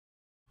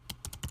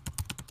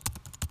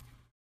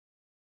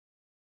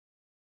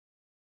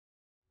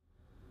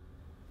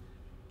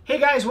Hey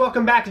guys,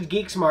 welcome back to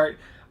GeekSmart.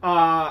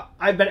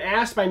 I've been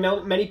asked by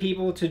many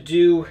people to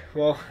do,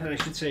 well, I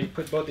should say,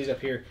 put both these up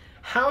here,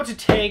 how to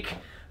take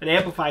an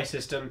AmpliFi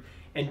system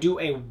and do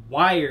a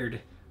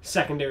wired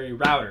secondary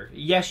router.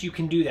 Yes, you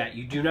can do that.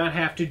 You do not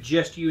have to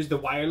just use the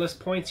wireless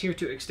points here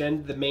to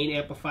extend the main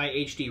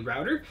AmpliFi HD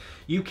router.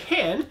 You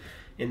can,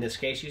 in this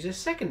case, use a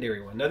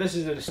secondary one. Now this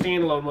is a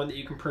standalone one that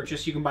you can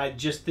purchase. You can buy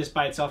just this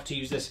by itself to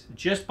use this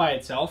just by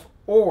itself,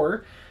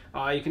 or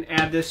you can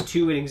add this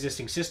to an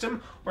existing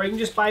system, or you can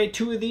just buy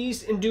two of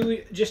these and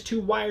do just two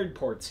wired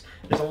ports.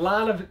 There's a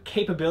lot of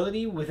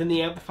capability within the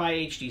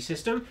AmpliFi HD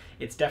system.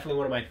 It's definitely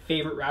one of my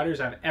favorite routers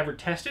I've ever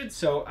tested,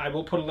 so I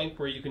will put a link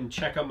where you can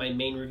check out my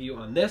main review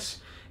on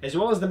this, as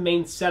well as the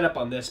main setup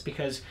on this,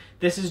 because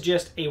this is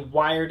just a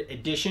wired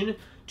addition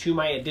to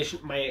my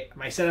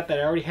setup that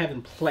I already have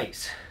in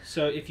place.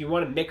 So if you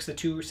want to mix the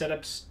two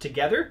setups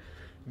together,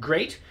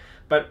 great.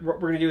 But what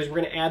we're going to do is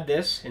we're going to add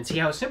this and see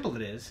how simple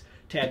it is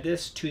to add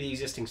this to the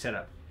existing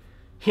setup.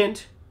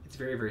 Hint, it's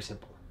very, very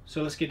simple.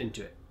 So let's get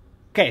into it.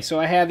 Okay, so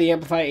I have the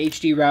AmpliFi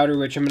HD router,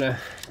 which I'm going to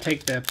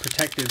take the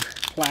protective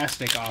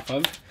plastic off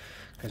of,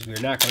 because we're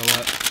not going to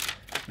want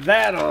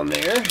that on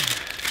there.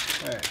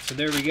 All right, so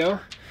there we go.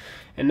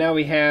 And now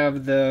we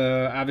have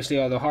obviously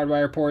all the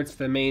hardwire ports,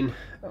 the main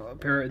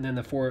pair, and then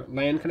the 4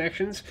 LAN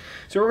connections.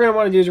 So what we're going to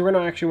want to do is we're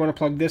going to actually want to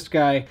plug this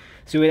guy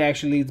so it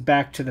actually leads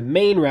back to the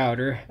main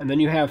router, and then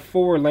you have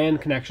 4 LAN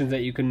connections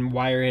that you can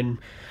wire in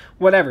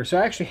whatever. So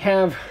I actually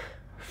have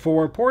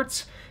 4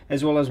 ports,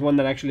 as well as one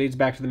that actually leads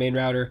back to the main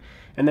router,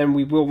 and then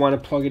we will want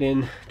to plug it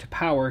in to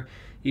power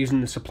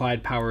using the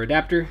supplied power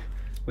adapter,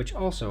 which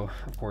also,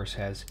 of course,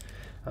 has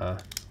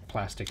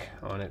plastic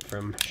on it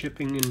from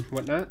shipping and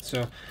whatnot.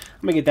 So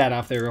I'm gonna get that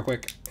off there real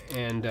quick,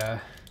 and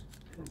let's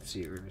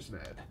see, where is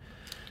that?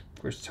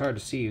 Of course, it's hard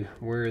to see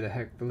where the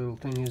heck the little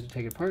thing is to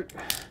take it apart.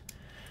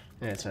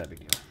 It's not a big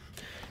deal.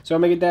 So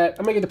I'm gonna get that.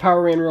 I'm gonna get the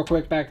power ran real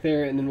quick back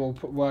there, and then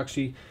we'll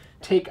actually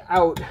take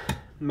out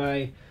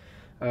my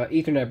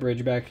Ethernet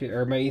bridge back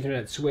here, or my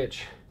Ethernet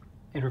switch,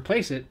 and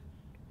replace it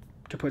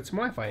to put some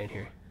Wi-Fi in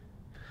here.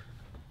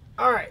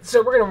 All right,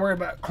 so we're gonna worry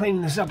about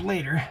cleaning this up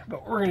later,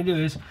 but what we're gonna do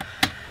is,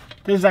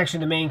 this is actually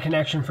the main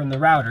connection from the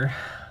router.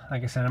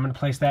 Like I said, I'm going to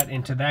place that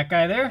into that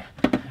guy there.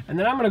 And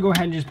then I'm going to go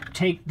ahead and just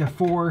take the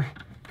 4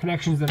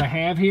 connections that I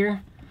have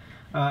here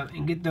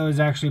and get those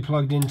actually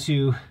plugged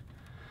into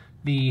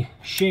the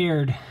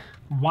shared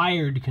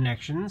wired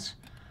connections.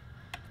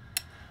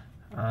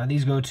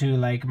 These go to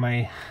like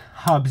my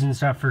hubs and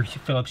stuff for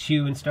Philips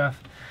Hue and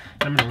stuff.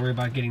 I'm going to worry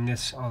about getting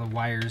all the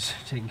wires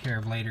taken care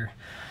of later.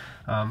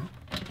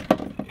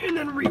 And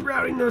then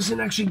rerouting those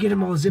and actually get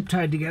them all zip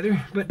tied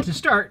together. But to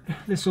start,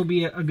 this will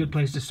be a good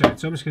place to start.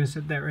 So I'm just going to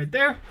set that right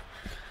there.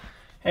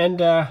 And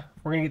we're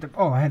going to get the,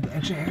 oh, I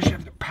actually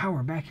have the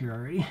power back here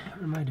already.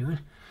 What am I doing?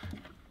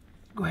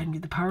 Go ahead and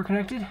get the power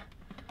connected.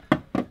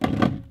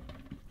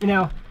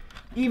 Now,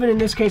 even in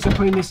this case, I'm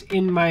putting this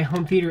in my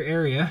home theater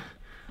area.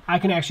 I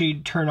can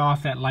actually turn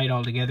off that light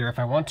altogether if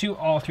I want to,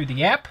 all through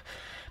the app.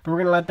 But we're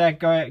going to let that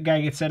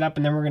guy get set up,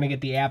 and then we're going to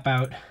get the app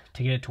out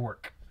to get it to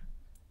work.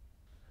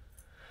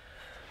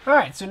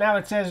 Alright, so now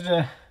it says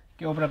to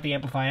open up the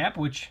AmpliFi app,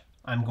 which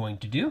I'm going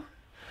to do,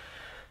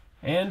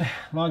 and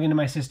log into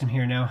my system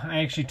here. Now, I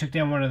actually took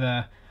down one of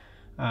the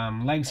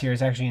legs here.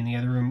 It's actually in the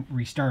other room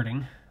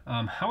restarting.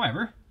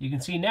 However, you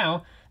can see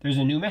now there's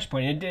a new mesh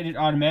point. It did it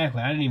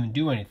automatically. I didn't even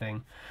do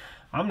anything.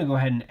 I'm going to go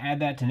ahead and add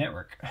that to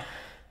network.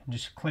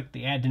 Just click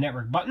the Add to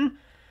Network button.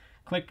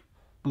 Click,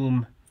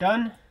 boom,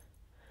 done.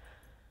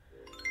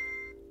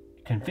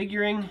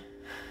 Configuring.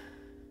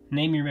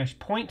 Name your mesh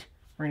point.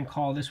 We're going to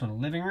call this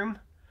one living room,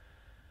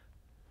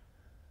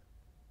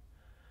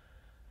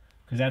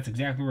 because that's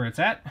exactly where it's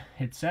at.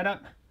 Hit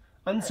setup.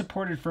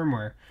 Unsupported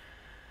firmware.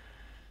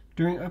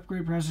 During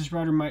upgrade process,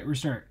 router might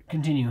restart.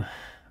 Continue.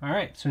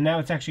 Alright, so now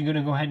it's actually going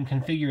to go ahead and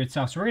configure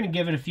itself. So we're going to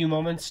give it a few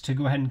moments to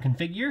go ahead and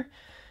configure,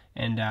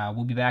 and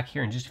we'll be back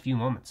here in just a few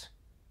moments.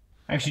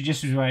 Actually,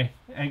 just as I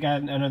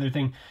got another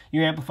thing.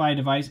 Your AmpliFi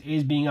device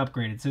is being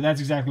upgraded. So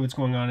that's exactly what's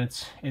going on.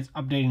 It's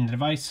updating the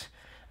device.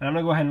 And I'm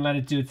going to go ahead and let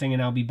it do its thing,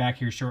 and I'll be back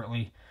here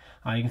shortly.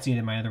 You can see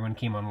that my other one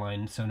came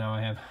online, so now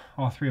I have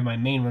all 3 of my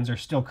main ones are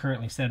still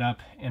currently set up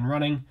and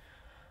running.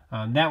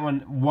 That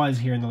one was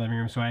here in the living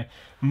room, so I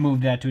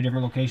moved that to a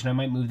different location. I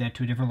might move that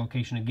to a different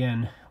location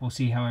again. We'll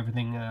see how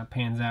everything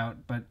pans out,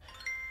 but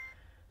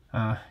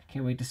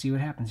can't wait to see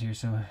what happens here.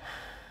 So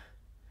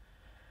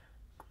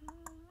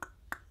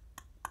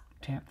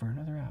tap for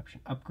another option.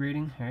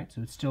 Upgrading. All right,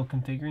 so it's still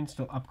configuring,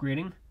 still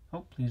upgrading.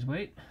 Oh, please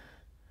wait.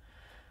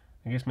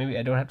 I guess maybe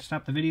I don't have to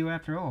stop the video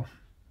after all.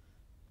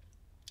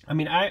 I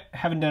mean, I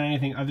haven't done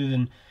anything other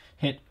than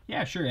hit,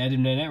 yeah, sure, add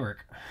in the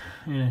network.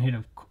 And I hit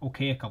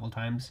OK a couple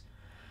times.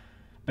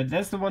 But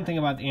that's the one thing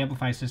about the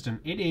AmpliFi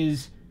system. It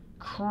is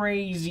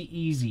crazy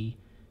easy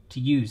to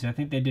use. I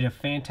think they did a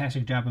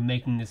fantastic job of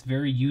making this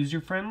very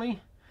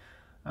user-friendly.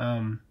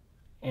 And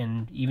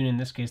even in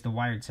this case, the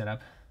wired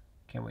setup.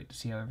 Can't wait to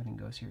see how everything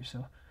goes here.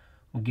 So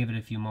we'll give it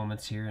a few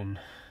moments here and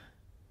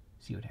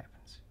see what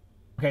happens.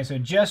 Okay, so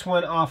it just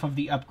went off of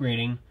the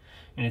upgrading,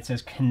 and it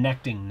says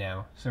connecting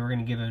now. So we're going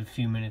to give it a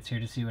few minutes here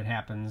to see what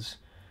happens.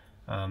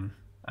 Like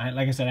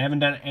I said, I haven't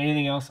done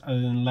anything else other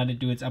than let it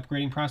do its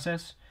upgrading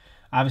process.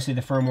 Obviously,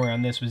 the firmware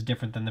on this was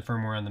different than the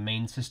firmware on the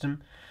main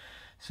system.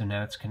 So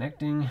now it's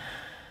connecting.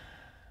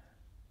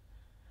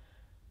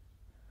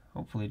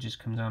 Hopefully it just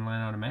comes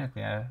online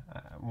automatically.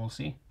 We'll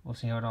see. We'll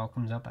see how it all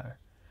comes up there.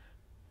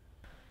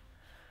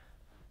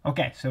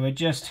 Okay, so it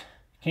just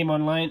came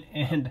online,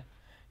 and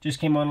just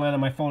came online on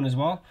my phone as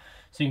well.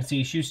 So you can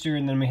see Schuster,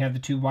 and then we have the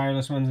two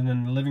wireless ones, and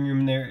then the living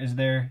room there is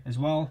there as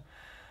well.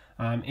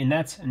 And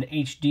that's an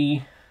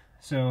HD,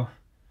 so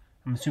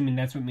I'm assuming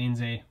that's what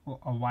means a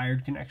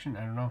wired connection.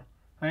 I don't know.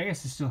 I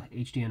guess it's still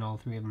HD on all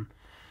three of them.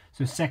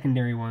 So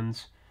secondary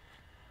ones.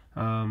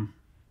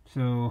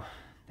 So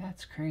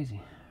that's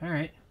crazy. All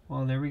right.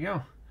 Well, there we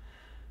go.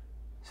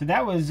 So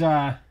that was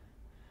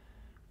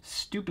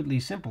stupidly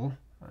simple.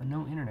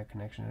 No internet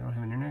connection. I don't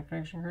have an internet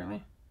connection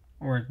currently.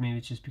 Or maybe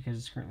it's just because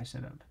it's currently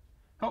set up.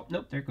 Oh,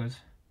 nope, there it goes.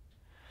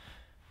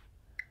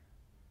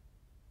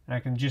 And I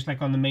can, just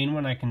like on the main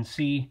one, I can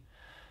see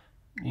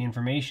the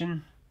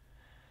information.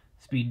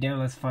 Speed down.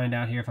 Let's find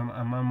out here if I'm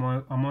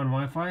on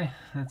Wi-Fi.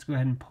 Let's go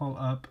ahead and pull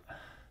up.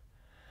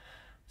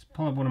 Let's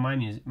pull up one of my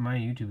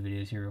YouTube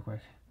videos here real quick.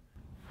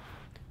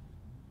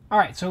 All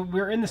right, so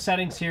we're in the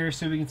settings here,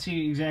 so we can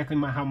see exactly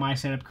how my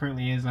setup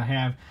currently is. I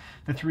have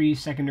the three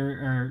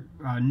secondary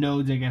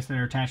nodes, I guess, that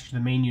are attached to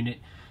the main unit.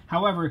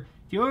 However,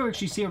 if you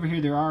actually see over here,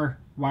 there are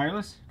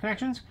wireless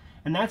connections,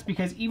 and that's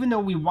because even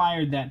though we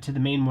wired that to the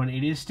main one,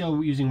 it is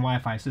still using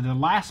Wi-Fi. So the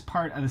last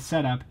part of the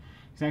setup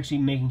is actually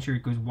making sure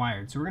it goes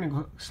wired. So we're going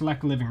to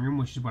select living room,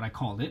 which is what I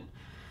called it,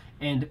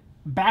 and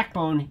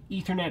backbone,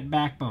 Ethernet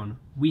backbone.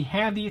 We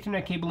have the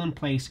Ethernet cable in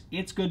place.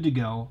 It's good to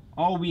go.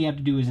 All we have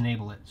to do is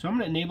enable it. So I'm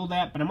going to enable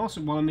that, but I'm also,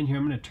 while I'm in here,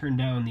 I'm going to turn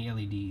down the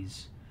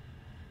LEDs.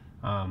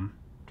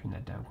 Turn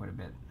that down quite a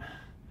bit.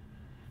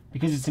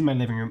 Because it's in my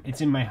living room,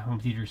 it's in my home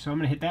theater. So I'm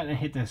going to hit that and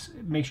hit this.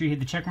 Make sure you hit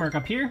the check mark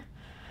up here.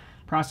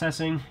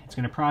 Processing. It's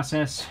going to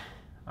process.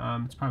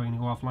 It's probably going to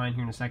go offline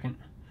here in a second.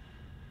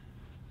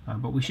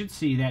 But we should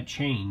see that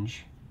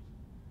change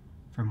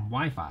from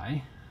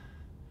Wi-Fi.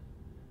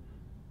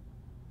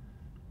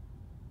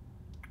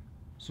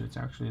 So it's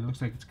actually, it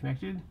looks like it's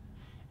connected.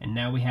 And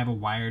now we have a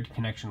wired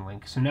connection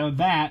link. So now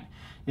that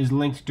is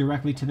linked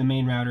directly to the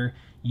main router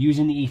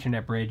using the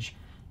Ethernet bridge,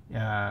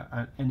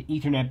 an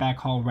Ethernet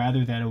backhaul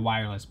rather than a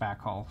wireless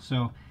backhaul.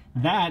 So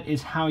that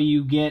is how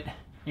you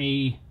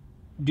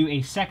do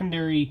a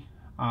secondary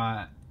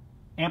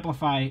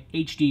AmpliFi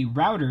HD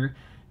router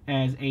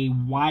as a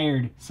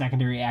wired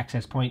secondary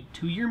access point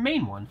to your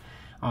main one.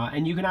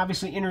 And you can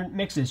obviously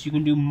intermix this. You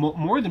can do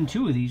more than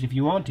two of these if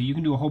you want to. You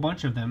can do a whole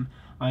bunch of them.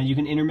 You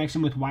can intermix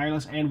them with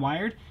wireless and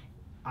wired.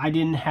 I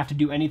didn't have to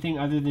do anything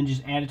other than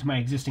just add it to my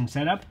existing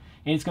setup.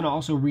 And it's going to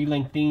also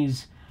relink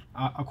these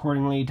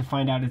accordingly to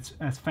find out its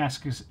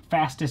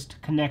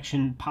fastest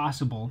connection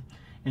possible.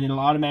 And it'll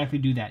automatically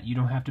do that. You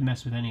don't have to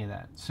mess with any of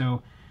that.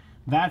 So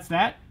that's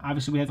that.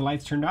 Obviously we have the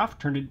lights turned off.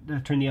 Turn the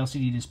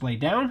LCD display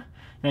down.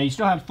 Now you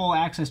still have full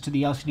access to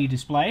the LCD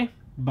display,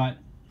 but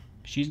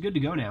she's good to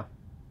go now.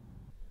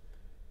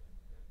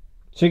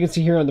 So you can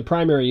see here on the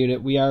primary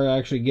unit, we are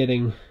actually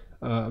getting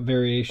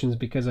variations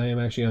because I am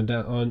actually on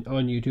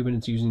YouTube and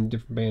it's using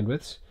different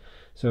bandwidths.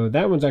 So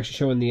that one's actually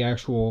showing the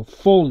actual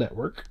full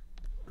network.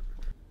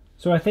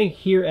 So I think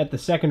here at the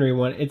secondary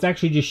one, it's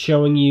actually just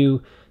showing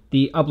you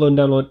the upload and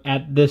download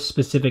at this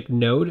specific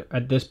node,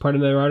 at this part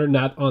of the router,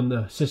 not on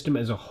the system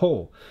as a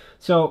whole.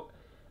 So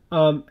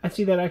I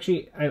see that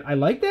actually, I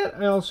like that.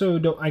 I also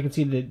I can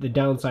see the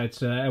downsides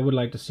to that. I would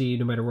like to see,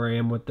 no matter where I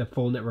am, what the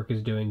full network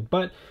is doing,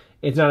 but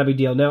it's not a big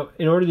deal. Now,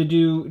 in order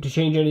to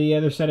change any of the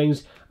other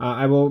settings,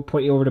 I will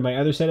point you over to my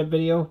other setup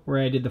video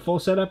where I did the full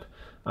setup,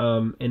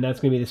 and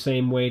that's going to be the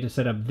same way to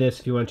set up this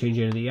if you want to change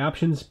any of the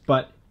options,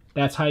 but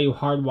that's how you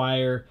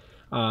hardwire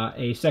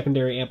a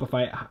secondary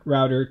AmpliFi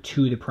router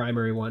to the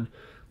primary one.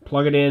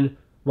 Plug it in,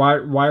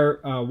 wire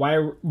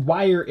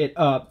it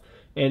up,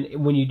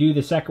 and when you do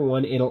the second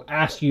one, it'll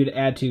ask you to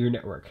add to your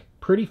network.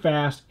 Pretty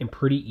fast and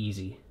pretty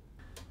easy.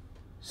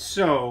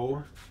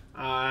 So,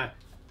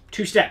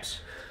 2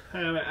 steps.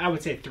 I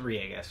would say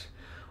 3, I guess.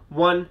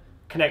 1,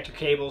 connect your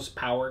cables,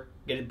 power,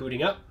 get it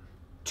booting up.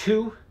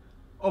 2,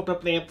 open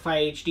up the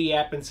AmpliFi HD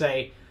app and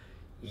say,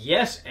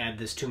 yes, add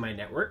this to my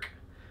network.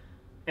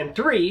 And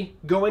 3,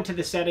 go into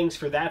the settings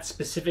for that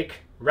specific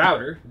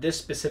router, this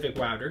specific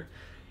router,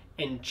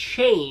 and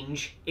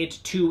change it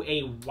to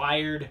a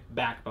wired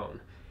backbone.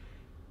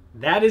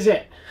 That is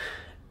it.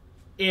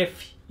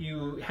 If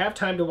you have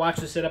time to watch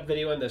the setup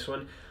video on this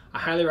one, I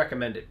highly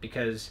recommend it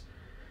because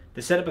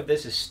the setup of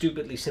this is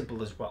stupidly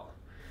simple as well.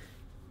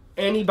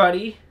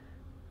 Anybody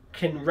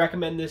can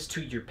recommend this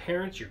to your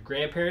parents, your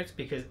grandparents,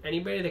 because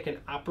anybody that can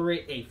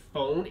operate a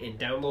phone and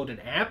download an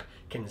app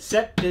can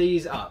set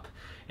these up.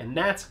 And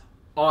that's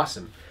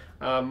awesome.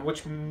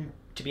 Which,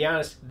 to be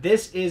honest,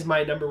 this is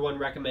my #1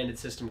 recommended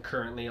system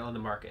currently on the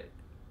market.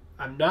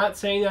 I'm not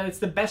saying that it's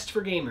the best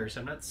for gamers.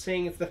 I'm not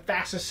saying it's the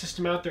fastest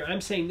system out there.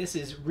 I'm saying this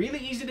is really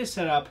easy to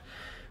set up,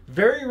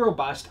 Very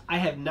robust. I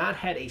have not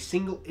had a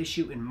single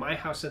issue in my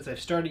house since I've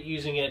started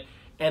using it,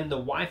 and the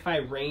Wi-Fi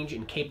range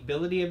and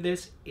capability of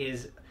this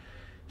is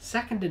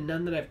second to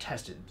none that I've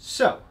tested.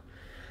 So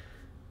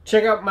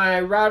check out my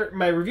router,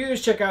 my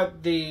reviews, check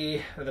out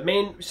the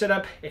main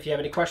setup. If you have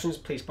any questions,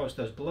 please post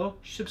those below.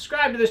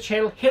 Subscribe to this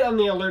channel, hit on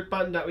the alert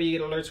button, that way you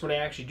get alerts when I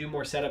actually do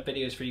more setup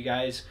videos for you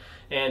guys,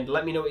 and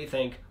let me know what you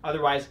think.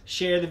 Otherwise,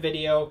 share the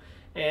video,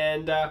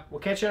 and we'll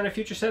catch you on a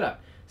future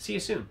setup. See you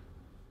soon.